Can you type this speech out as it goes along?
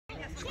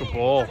Good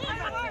ball.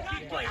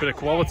 Bit of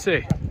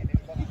quality.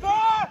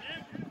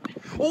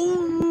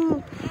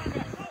 Oh!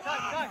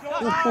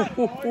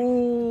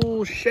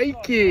 Oh,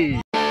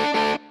 shaky.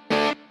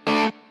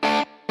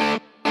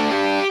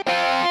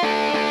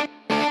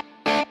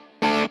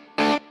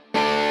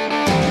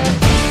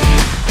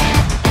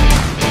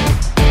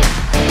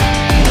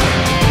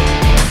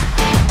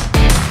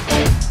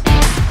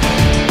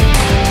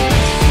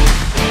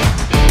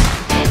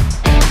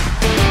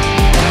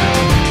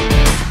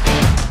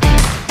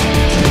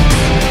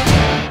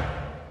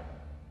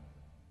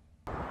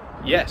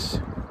 Yes,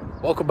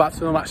 welcome back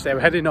to the match day.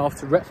 We're heading off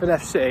to Retford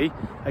FC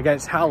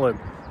against Hallam.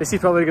 This is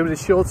probably going to be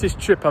the shortest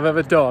trip I've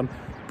ever done,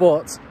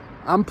 but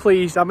I'm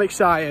pleased, I'm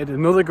excited.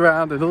 Another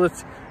ground,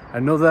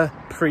 another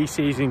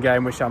pre-season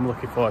game which I'm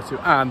looking forward to,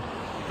 and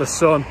the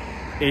sun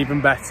even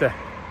better.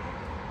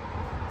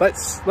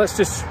 Let's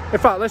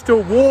do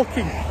a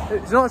walking,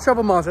 it's not a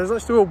travel montage,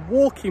 let's do a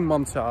walking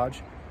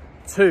montage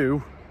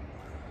to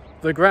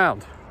the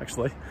ground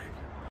actually.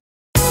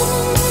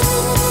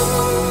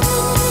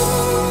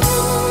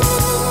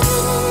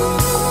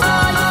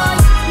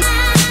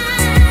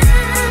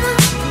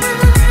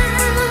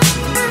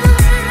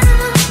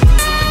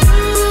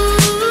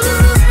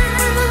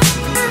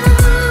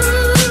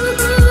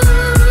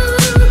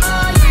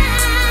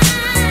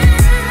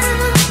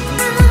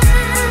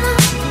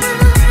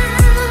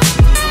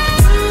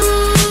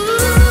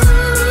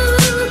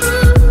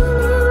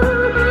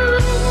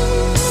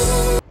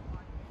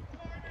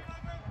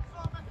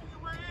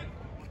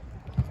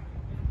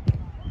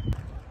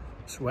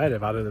 I swear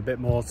they've added a bit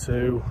more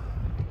to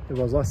it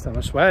was last time.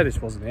 I swear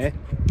this wasn't here.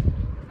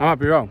 I might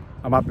be wrong,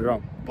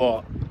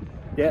 but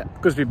yeah,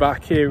 good to be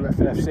back here at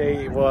Retford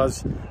FC. It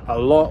was a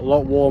lot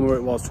warmer than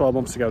it was 12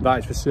 months ago, that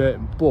is for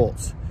certain,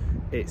 but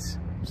it's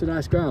a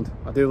nice ground.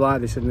 I do like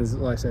this, and there's,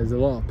 like I said, there's a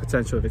lot of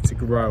potential of it to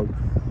grow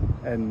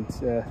and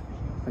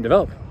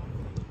develop.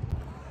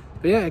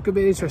 But yeah, it could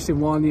be an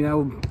interesting one, you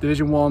know.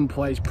 Division 1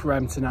 plays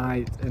Prem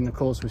tonight, and of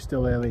course we're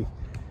still early.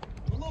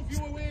 I love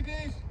you away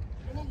days.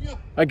 I love you.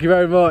 Thank you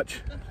very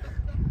much.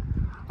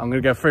 I'm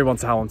going to go 3-1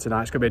 to Hallam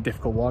tonight. It's going to be a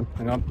difficult one.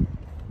 Hang on.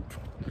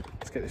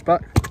 Let's get this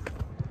back.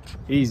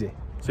 Easy.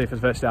 See for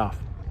the first half.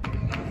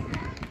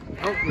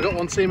 Oh, we've got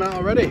one team out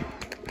already.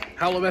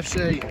 Hallam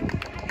FC.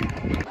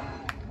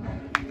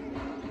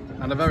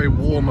 And a very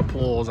warm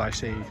applause I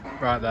see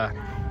right there.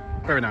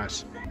 Very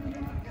nice.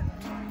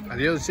 And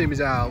the other team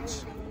is out.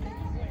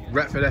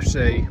 Retford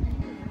FC.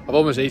 I've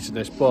almost eaten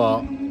this,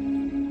 but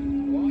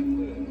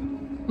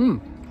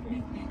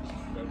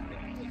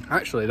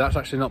actually, that's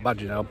actually not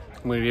bad, you know.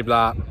 I'm going to give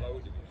that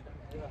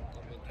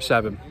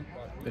 7.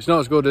 It's not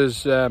as good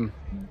as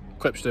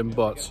Clipston,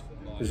 but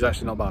it's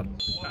actually not bad.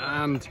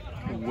 And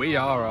we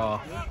are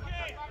off.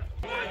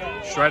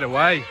 Straight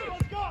away.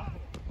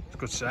 It's a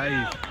good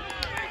save.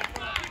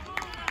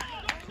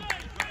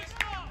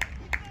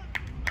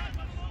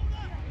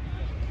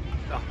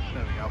 Oh,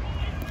 there we go.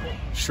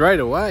 Straight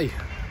away.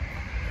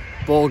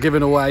 Ball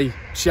given away.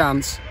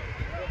 Chance.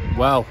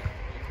 Well,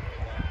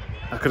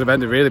 that could have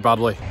ended really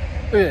badly.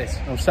 Look at this,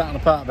 I'm sat on a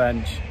park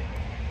bench.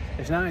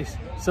 It's nice,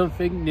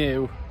 something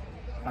new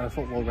at a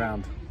football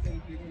ground.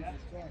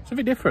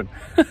 Something different.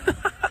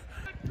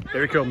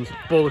 Here he comes,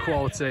 ball of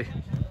quality.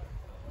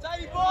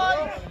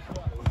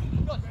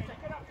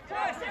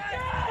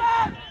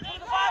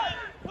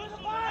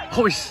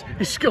 Oh, he's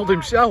skilled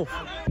himself.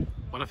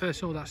 When I first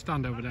saw that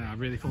stand over there, I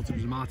really thought it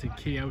was a Martin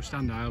Keough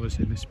stand. I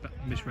obviously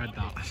misread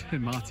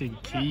that. Martin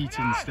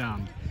Keaton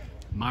stand.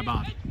 My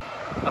bad.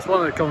 That's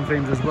one of the common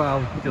themes as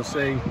well. You'll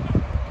see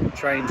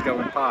trains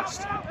going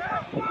past.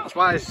 That's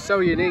why it's so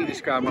unique,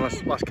 this ground, when I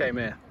last came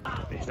here.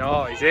 He's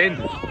not, he's in.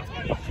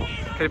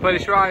 Can he play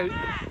this right?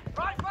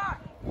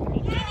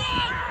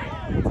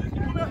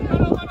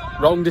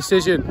 Wrong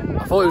decision.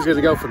 I thought he was going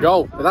to go for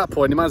goal. At that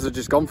point, he might as well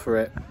just gone for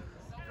it.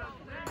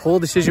 Poor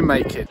decision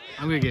making.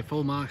 I'm going to give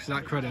full marks to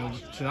that credit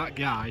to that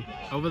guy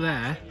over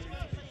there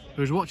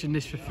who's watching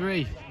this for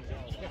free.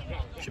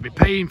 Should be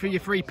paying for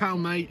your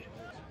 £3, mate.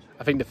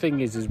 I think the thing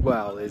is as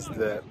well is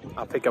that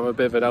I think I'm a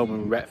bit of an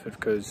omen with Retford,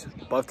 because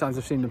both times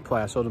I've seen them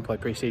play, I saw them play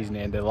pre-season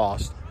here and they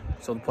lost.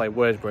 I saw them play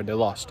Worsborough and they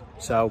lost.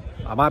 So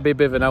I might be a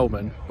bit of an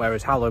omen,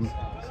 whereas Hallam,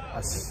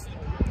 I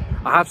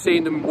have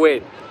seen them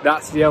win.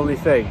 That's the only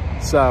thing.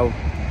 So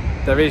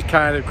there is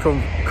kind of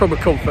crumb of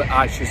comfort,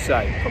 I should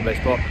say, from this.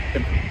 But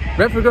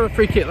Retford got a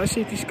free kick. Let's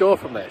see if they score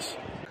from this.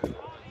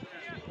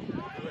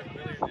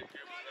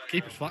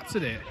 Keeper's flat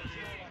today.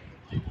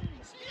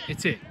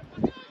 Hit it.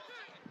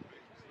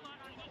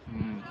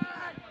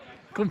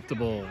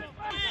 Comfortable.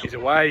 He's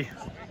away.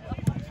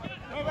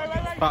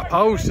 Back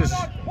post is...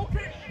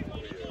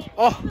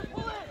 Oh!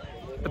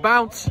 The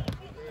bounce.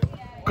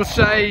 Good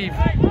save.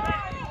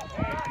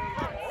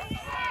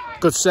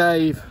 Good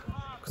save.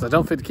 Because I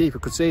don't think the keeper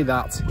could see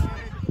that.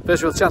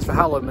 First real chance for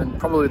Hallam, and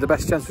probably the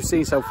best chance we've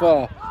seen so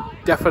far.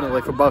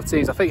 Definitely from both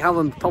teams. I think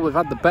Hallam probably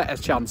have had the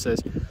better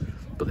chances,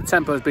 but the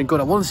tempo has been good.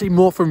 I want to see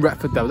more from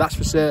Retford though, that's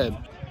for certain.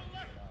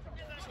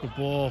 Good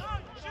ball.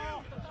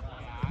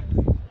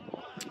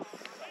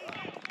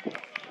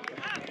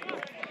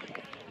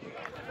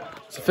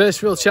 It's the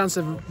first real chance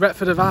that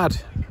Retford have had.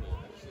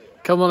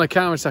 Come on a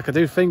counter-attack. I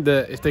do think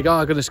that if they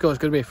are going to score, it's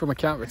going to be from a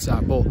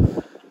counter-attack. But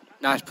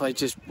nice play,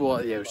 just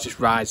what it was just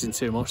rising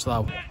too much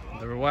though.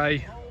 They're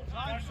away.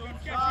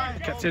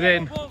 Kept it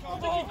in.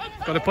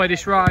 Got to play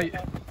this right.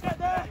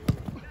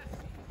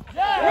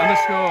 And they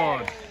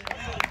scored.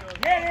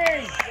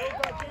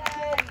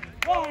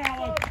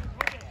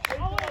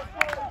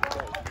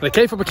 They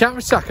came from a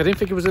counter-attack. I didn't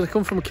think it was going to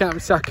come from a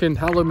counter-attack, and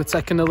Hallam were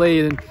taking the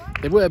lead, and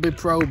they would have been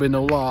probing a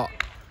lot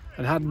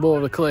and had more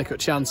of the clear-cut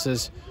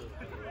chances.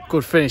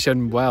 Good finish,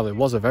 and well, it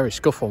was a very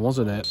scuff one,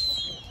 wasn't it?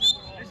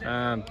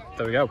 And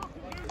there we go.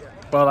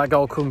 Well, that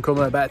goal couldn't come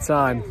at a better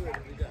time.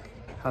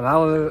 And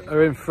Hallam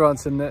are in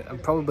front,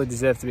 and probably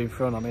deserve to be in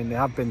front. I mean, they've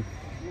had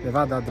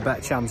the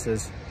better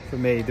chances for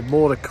me. The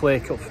more the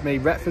clear-cut for me.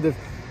 Retford have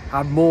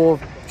had more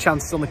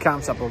chances on the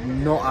counter-attack, but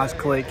not as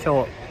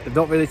clear-cut. They've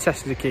not really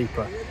tested the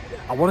keeper.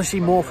 I want to see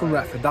more from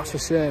Retford, that's for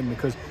certain,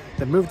 because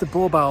they've moved the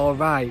ball back all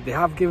right. They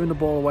have given the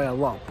ball away a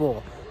lot,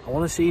 but I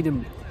want to see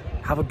them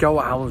have a go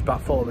at Hallam's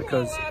back foot,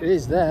 because it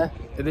is there.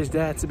 It is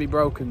there to be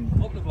broken.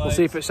 We'll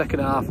see if it's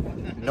second half.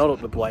 Not up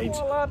the blades,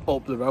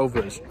 up the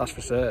Rovers, that's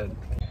for certain.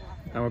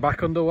 And we're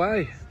back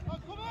underway.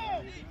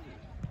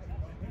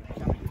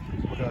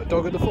 We've got a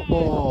dog at the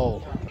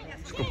football.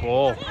 It's a good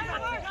ball.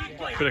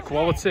 Bit of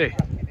quality.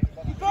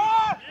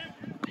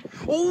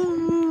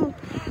 Oh!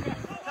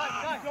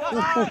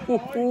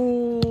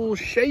 Oh,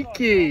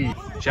 shaky.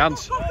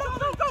 Chance.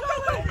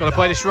 Got to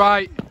play this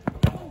right.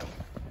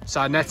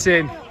 Side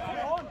netting.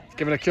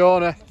 Give it a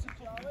corner.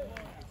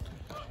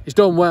 He's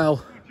done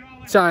well.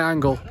 Tight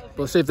angle. But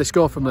let's see if they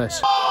score from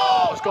this.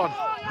 Oh, it's gone.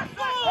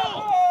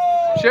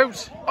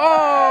 Shoots.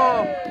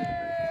 Oh!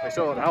 I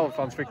saw what the Hallam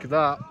fans think of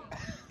that.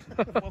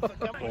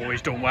 Oh,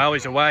 he's done well.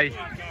 He's away.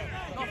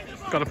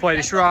 Got to play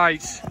this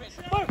right.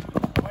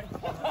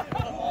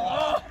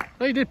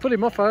 No, he did put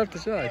him off, I have to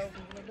say.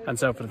 And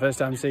so for the first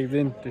time this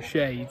evening, the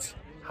shades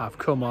have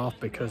come off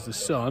because the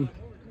sun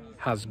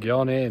has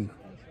gone in.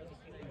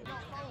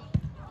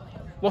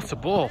 What a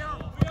ball.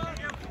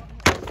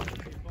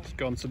 It's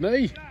gone to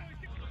me.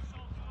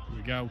 Here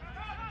we go.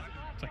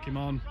 Take him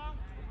on.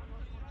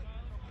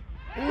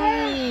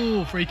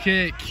 Ooh, free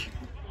kick.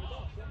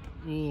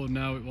 Oh,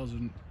 no, it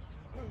wasn't.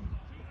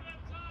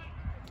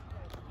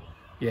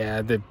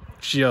 Yeah, they're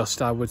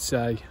just, I would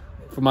say,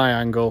 from my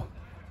angle,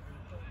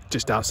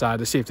 just outside.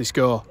 Let's see if they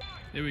score.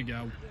 Here we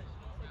go.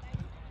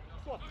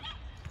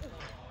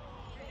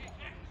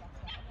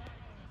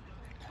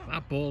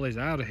 That ball is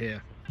out of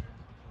here.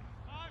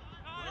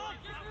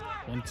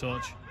 One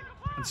touch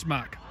and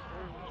smack.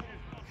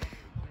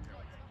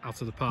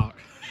 Out of the park.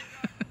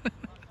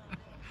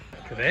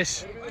 Look at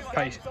this.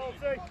 Pace. Oh,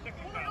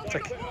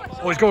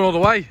 he's going all the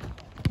way.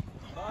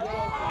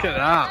 Look at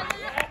that.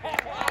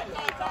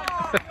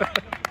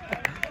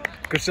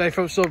 Good save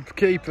from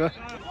sub-keeper.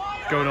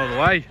 Going all the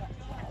way.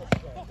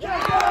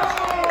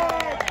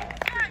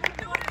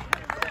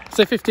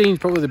 So 15 is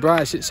probably the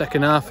brightest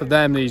second half for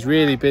them. He's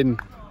really been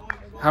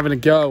having a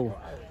go,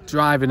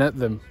 driving at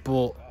them,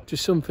 but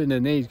just something they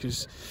need,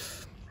 because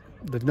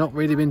they've not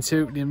really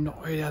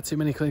had too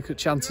many clear-cut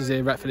chances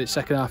here. Retford in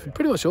second half, and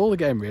pretty much all the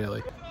game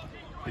really.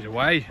 He's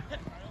away.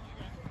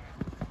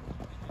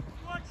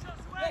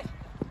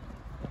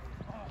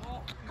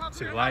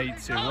 Too late,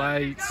 too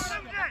late.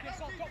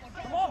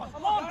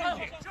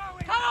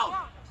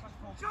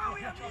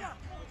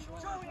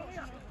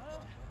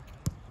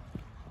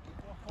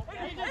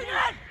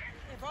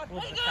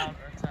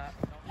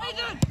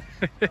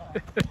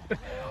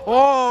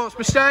 Oh, it's a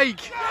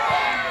mistake.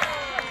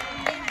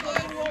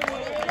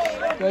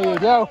 There you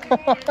go.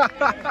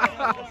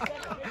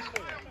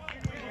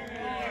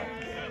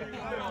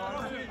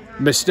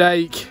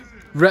 Mistake.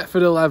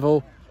 Retford a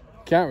level.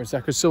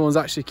 Counter-attack because someone's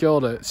actually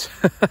killed it.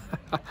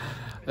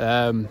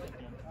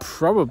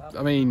 Probably,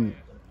 I mean,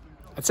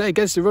 I'd say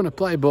against the run of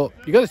play, but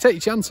you've got to take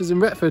your chances,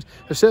 and Retford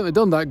have certainly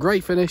done that.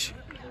 Great finish.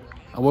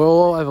 And we're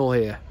all level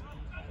here.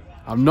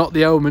 I'm not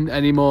the Omen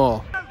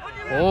anymore.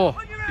 Oh,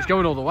 he's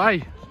going all the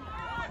way.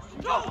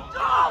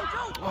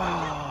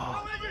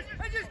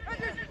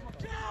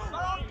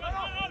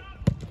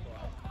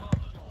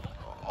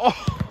 Oh.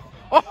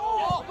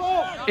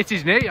 Oh. It's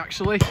his knee,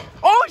 actually.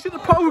 Oh, he's at the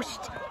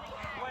post.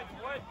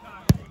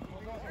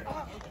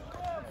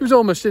 He was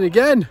almost in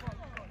again.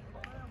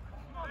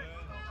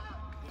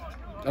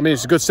 I mean,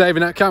 it's a good save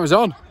and that camera's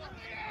on.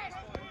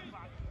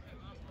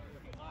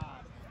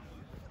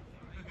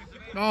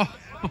 Oh,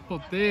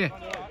 dear.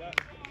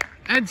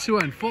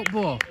 End-to-end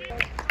football.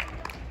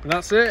 And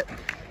that's it.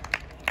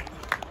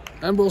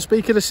 And we'll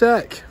speak in a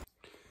sec.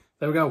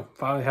 There we go,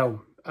 finally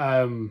home.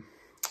 I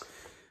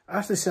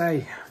have to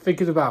say,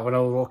 thinking about when I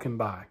was walking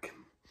back,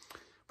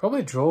 probably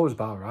a draw was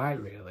about right,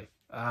 really.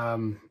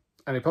 And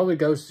it probably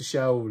goes to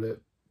show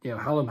that, you know,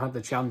 Hallam had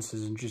the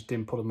chances and just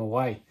didn't put them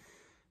away.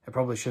 They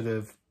probably should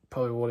have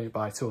won it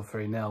by 2 or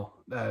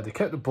 3-0. They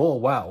kept the ball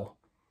well,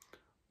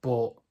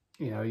 but,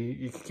 you know,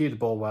 you can keep the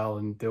ball well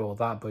and do all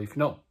that, but if you're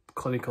not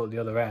clinical at the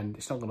other end,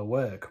 it's not going to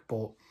work.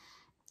 But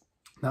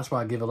that's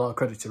why I give a lot of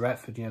credit to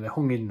Retford. You know, they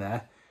hung in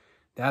there.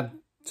 They had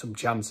some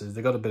chances.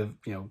 They got a bit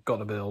of,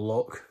 got a bit of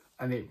luck,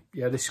 and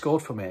they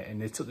scored from it,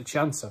 and they took the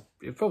chance.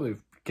 It probably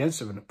against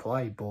them in a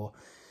play, but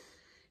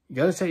you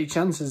got to take your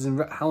chances, and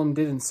Hallam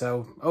didn't.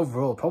 So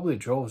overall, probably a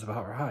draw was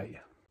about right.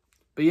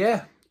 But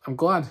yeah, I'm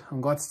glad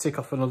to tick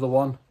off another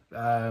one.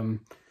 And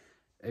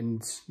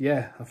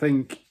yeah, I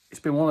think it's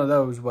been one of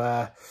those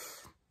where,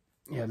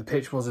 the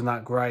pitch wasn't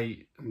that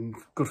great, and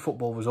good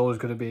football was always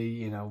going to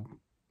be,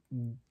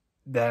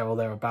 there or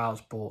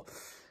thereabouts. But,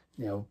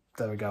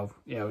 there we go.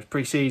 It's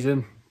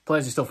pre-season,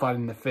 players are still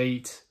finding their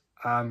feet,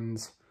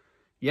 and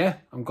yeah,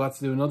 I'm glad to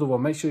do another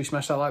one. Make sure you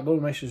smash that like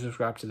button, make sure you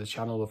subscribe to the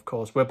channel, of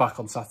course. We're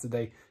back on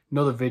Saturday,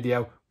 another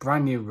video,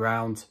 brand new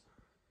round,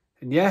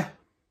 and yeah,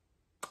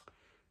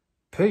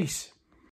 peace.